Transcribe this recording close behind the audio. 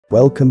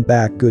Welcome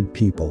back, good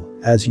people.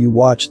 As you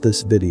watch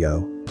this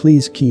video,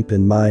 please keep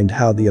in mind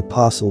how the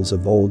apostles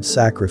of old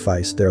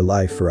sacrificed their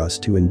life for us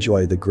to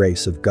enjoy the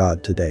grace of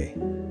God today.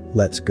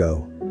 Let's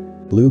go.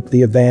 Luke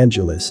the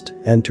evangelist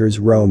enters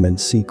Rome in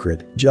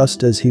secret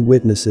just as he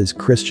witnesses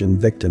Christian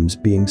victims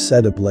being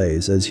set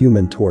ablaze as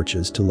human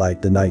torches to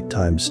light the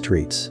nighttime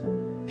streets.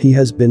 He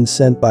has been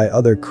sent by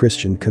other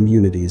Christian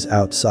communities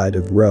outside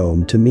of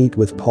Rome to meet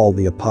with Paul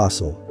the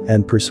apostle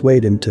and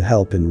persuade him to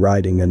help in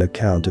writing an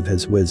account of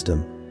his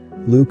wisdom.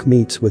 Luke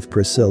meets with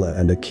Priscilla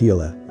and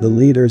Aquila, the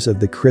leaders of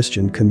the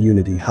Christian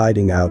community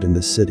hiding out in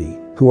the city,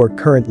 who are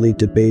currently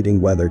debating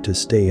whether to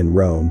stay in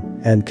Rome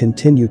and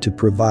continue to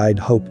provide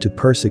hope to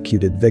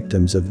persecuted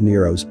victims of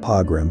Nero's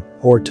pogrom,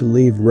 or to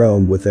leave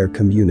Rome with their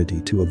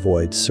community to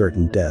avoid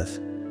certain death.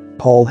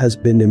 Paul has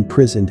been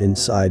imprisoned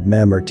inside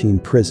Mamertine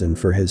prison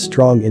for his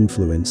strong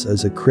influence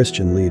as a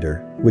Christian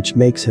leader, which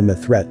makes him a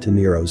threat to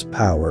Nero's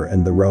power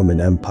and the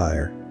Roman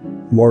Empire.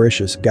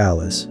 Mauritius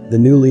Gallus, the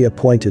newly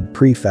appointed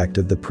prefect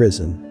of the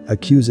prison,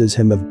 accuses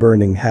him of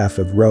burning half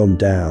of Rome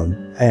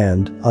down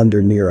and,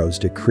 under Nero's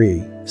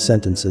decree,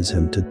 sentences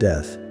him to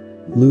death.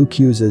 Luke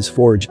uses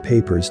forged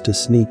papers to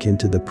sneak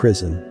into the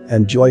prison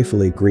and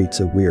joyfully greets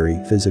a weary,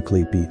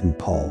 physically beaten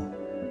Paul.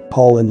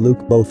 Paul and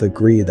Luke both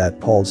agree that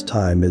Paul's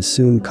time is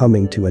soon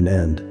coming to an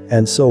end,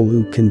 and so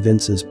Luke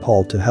convinces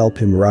Paul to help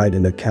him write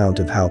an account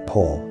of how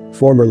Paul,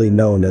 formerly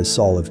known as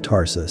Saul of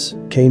Tarsus,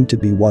 came to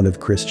be one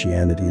of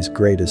Christianity's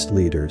greatest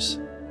leaders.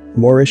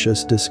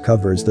 Mauritius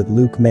discovers that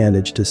Luke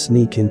managed to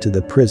sneak into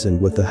the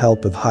prison with the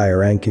help of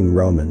higher-ranking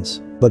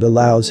Romans, but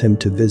allows him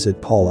to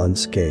visit Paul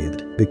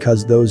unscathed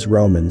because those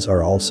Romans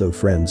are also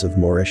friends of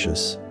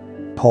Mauritius.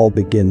 Paul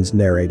begins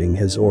narrating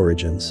his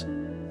origins.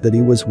 That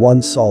he was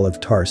one Saul of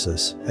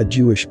Tarsus, a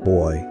Jewish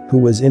boy who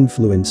was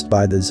influenced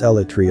by the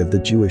zealotry of the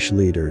Jewish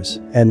leaders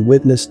and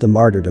witnessed the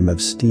martyrdom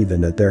of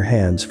Stephen at their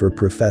hands for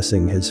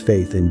professing his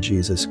faith in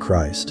Jesus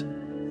Christ.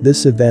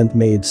 This event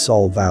made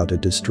Saul vow to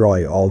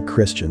destroy all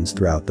Christians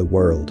throughout the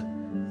world.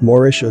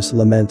 Mauritius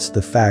laments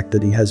the fact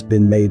that he has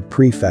been made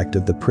prefect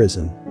of the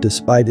prison,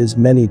 despite his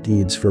many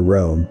deeds for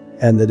Rome,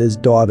 and that his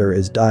daughter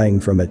is dying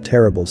from a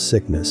terrible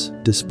sickness,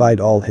 despite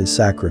all his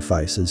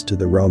sacrifices to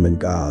the Roman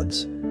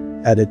gods.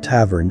 At a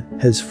tavern,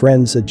 his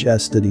friend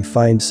suggests that he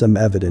finds some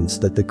evidence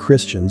that the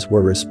Christians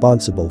were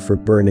responsible for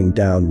burning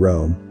down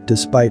Rome,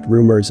 despite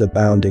rumors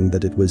abounding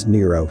that it was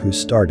Nero who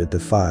started the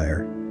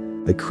fire.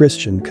 The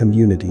Christian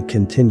community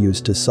continues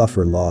to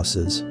suffer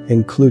losses,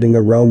 including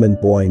a Roman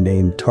boy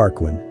named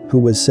Tarquin, who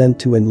was sent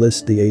to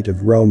enlist the aid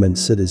of Roman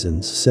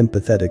citizens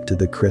sympathetic to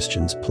the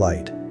Christians'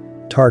 plight.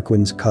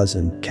 Tarquin's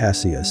cousin,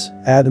 Cassius,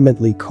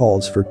 adamantly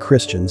calls for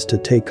Christians to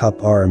take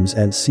up arms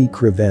and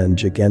seek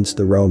revenge against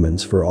the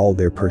Romans for all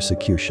their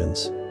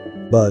persecutions.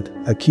 But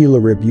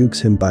Aquila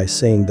rebukes him by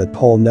saying that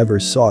Paul never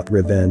sought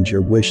revenge or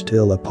wished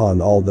ill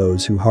upon all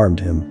those who harmed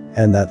him,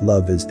 and that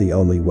love is the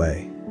only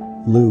way.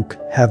 Luke,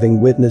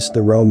 having witnessed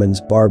the Romans'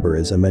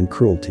 barbarism and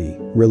cruelty,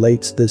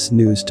 relates this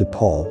news to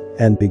Paul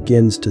and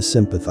begins to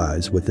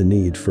sympathize with the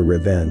need for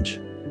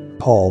revenge.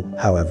 Paul,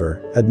 however,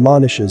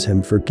 admonishes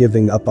him for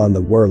giving up on the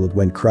world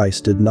when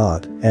Christ did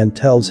not, and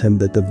tells him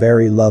that the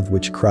very love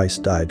which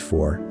Christ died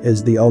for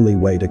is the only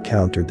way to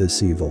counter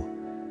this evil.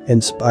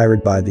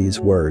 Inspired by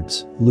these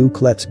words,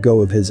 Luke lets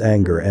go of his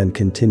anger and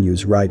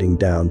continues writing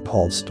down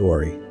Paul's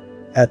story.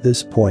 At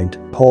this point,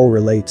 Paul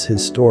relates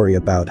his story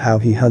about how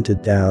he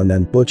hunted down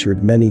and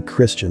butchered many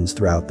Christians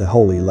throughout the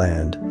Holy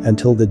Land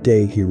until the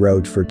day he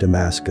rode for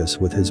Damascus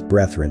with his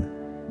brethren.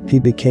 He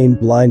became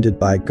blinded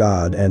by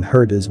God and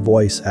heard his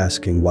voice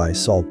asking why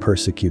Saul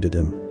persecuted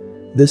him.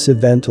 This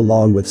event,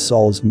 along with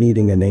Saul's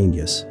meeting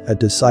Ananias, a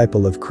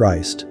disciple of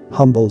Christ,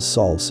 humbles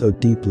Saul so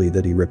deeply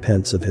that he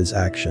repents of his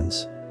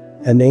actions.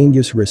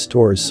 Ananias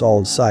restores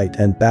Saul's sight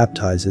and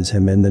baptizes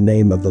him in the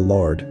name of the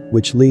Lord,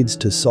 which leads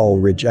to Saul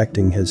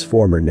rejecting his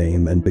former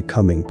name and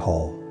becoming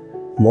Paul.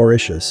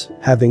 Mauritius,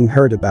 having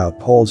heard about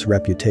Paul's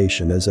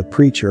reputation as a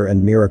preacher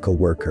and miracle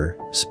worker,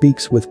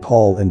 speaks with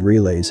Paul and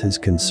relays his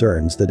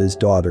concerns that his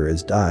daughter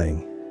is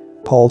dying.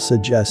 Paul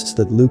suggests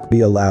that Luke be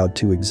allowed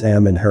to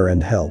examine her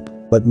and help,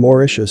 but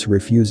Mauritius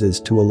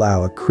refuses to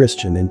allow a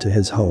Christian into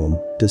his home,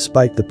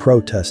 despite the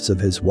protests of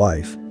his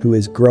wife, who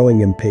is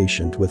growing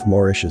impatient with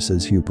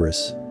Mauritius's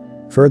hubris.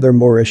 Further,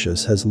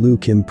 Mauritius has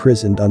Luke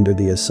imprisoned under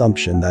the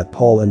assumption that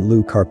Paul and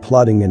Luke are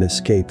plotting an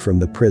escape from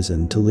the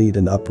prison to lead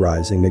an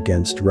uprising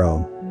against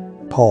Rome.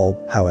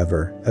 Paul,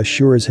 however,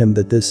 assures him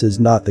that this is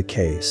not the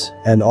case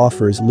and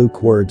offers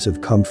Luke words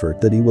of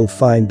comfort that he will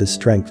find the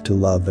strength to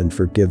love and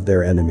forgive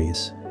their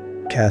enemies.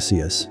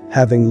 Cassius,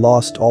 having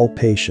lost all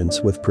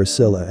patience with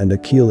Priscilla and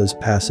Aquila's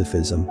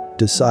pacifism,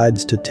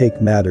 decides to take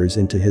matters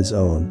into his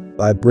own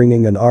by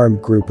bringing an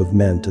armed group of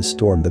men to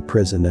storm the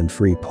prison and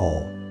free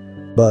Paul.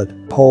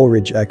 But Paul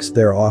rejects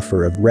their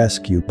offer of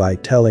rescue by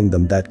telling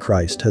them that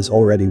Christ has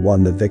already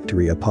won the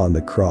victory upon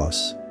the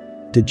cross.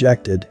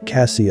 Dejected,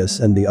 Cassius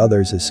and the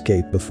others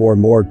escape before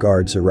more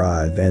guards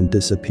arrive and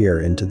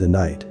disappear into the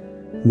night.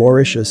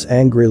 Mauritius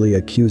angrily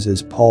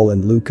accuses Paul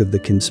and Luke of the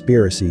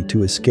conspiracy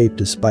to escape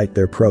despite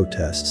their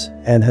protests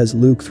and has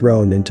Luke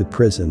thrown into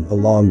prison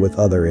along with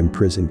other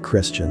imprisoned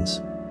Christians.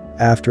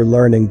 After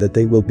learning that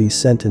they will be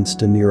sentenced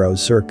to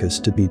Nero's circus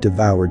to be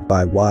devoured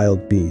by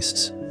wild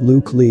beasts,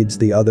 Luke leads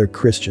the other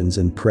Christians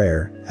in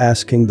prayer,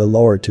 asking the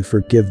Lord to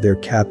forgive their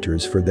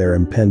captors for their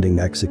impending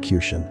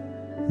execution.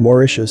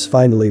 Mauritius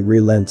finally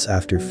relents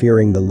after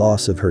fearing the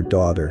loss of her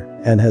daughter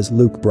and has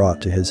Luke brought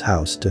to his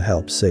house to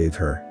help save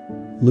her.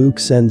 Luke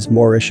sends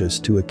Mauritius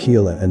to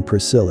Aquila and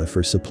Priscilla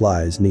for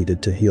supplies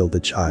needed to heal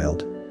the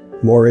child.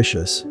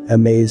 Mauritius,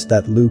 amazed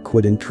that Luke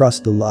would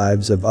entrust the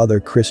lives of other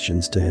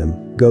Christians to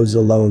him, goes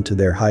alone to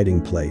their hiding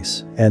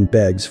place and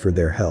begs for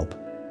their help.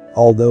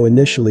 Although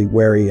initially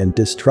wary and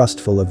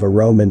distrustful of a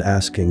Roman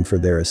asking for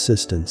their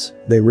assistance,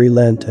 they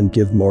relent and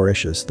give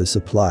Mauritius the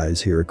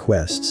supplies he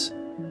requests.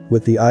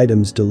 With the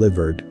items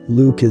delivered,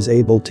 Luke is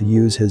able to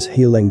use his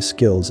healing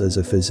skills as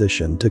a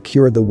physician to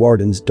cure the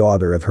warden's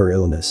daughter of her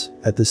illness,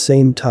 at the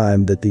same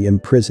time that the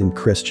imprisoned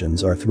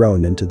Christians are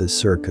thrown into the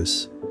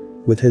circus.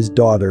 With his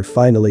daughter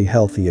finally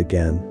healthy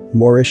again,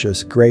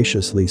 Mauritius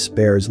graciously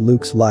spares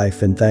Luke's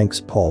life and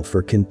thanks Paul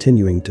for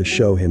continuing to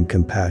show him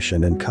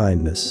compassion and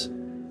kindness.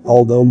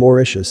 Although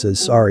Mauritius is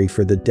sorry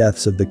for the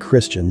deaths of the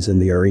Christians in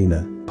the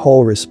arena,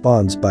 Paul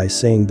responds by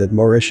saying that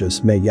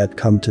Mauritius may yet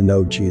come to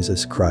know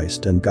Jesus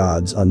Christ and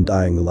God's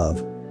undying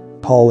love.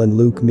 Paul and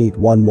Luke meet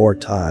one more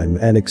time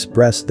and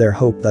express their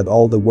hope that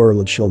all the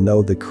world shall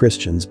know the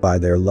Christians by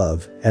their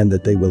love and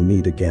that they will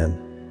meet again.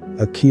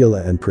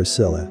 Aquila and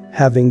Priscilla,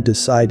 having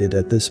decided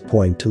at this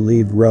point to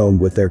leave Rome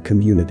with their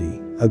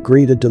community,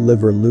 agree to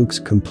deliver Luke's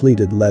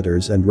completed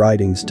letters and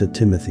writings to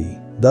Timothy,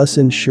 thus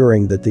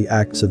ensuring that the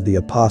Acts of the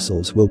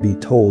Apostles will be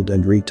told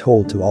and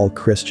retold to all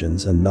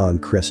Christians and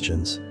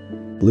non-Christians.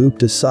 Luke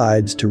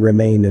decides to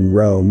remain in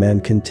Rome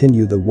and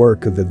continue the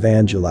work of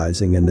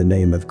evangelizing in the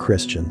name of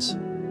Christians.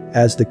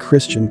 As the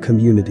Christian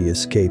community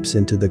escapes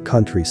into the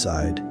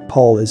countryside,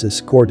 Paul is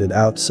escorted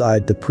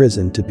outside the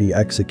prison to be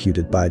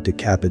executed by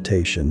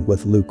decapitation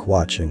with Luke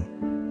watching.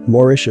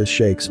 Mauritius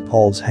shakes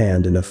Paul's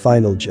hand in a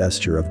final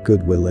gesture of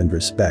goodwill and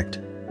respect.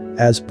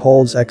 As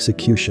Paul's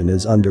execution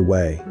is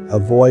underway, a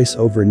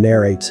voice-over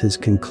narrates his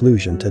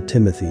conclusion to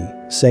Timothy,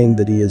 saying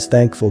that he is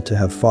thankful to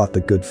have fought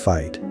the good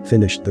fight,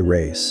 finished the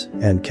race,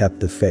 and kept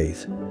the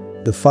faith.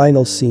 The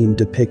final scene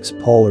depicts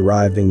Paul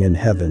arriving in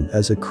heaven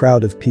as a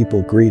crowd of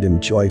people greet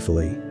him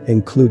joyfully,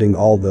 including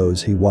all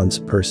those he once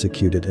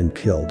persecuted and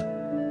killed.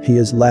 He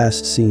is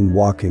last seen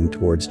walking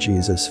towards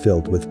Jesus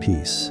filled with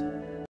peace.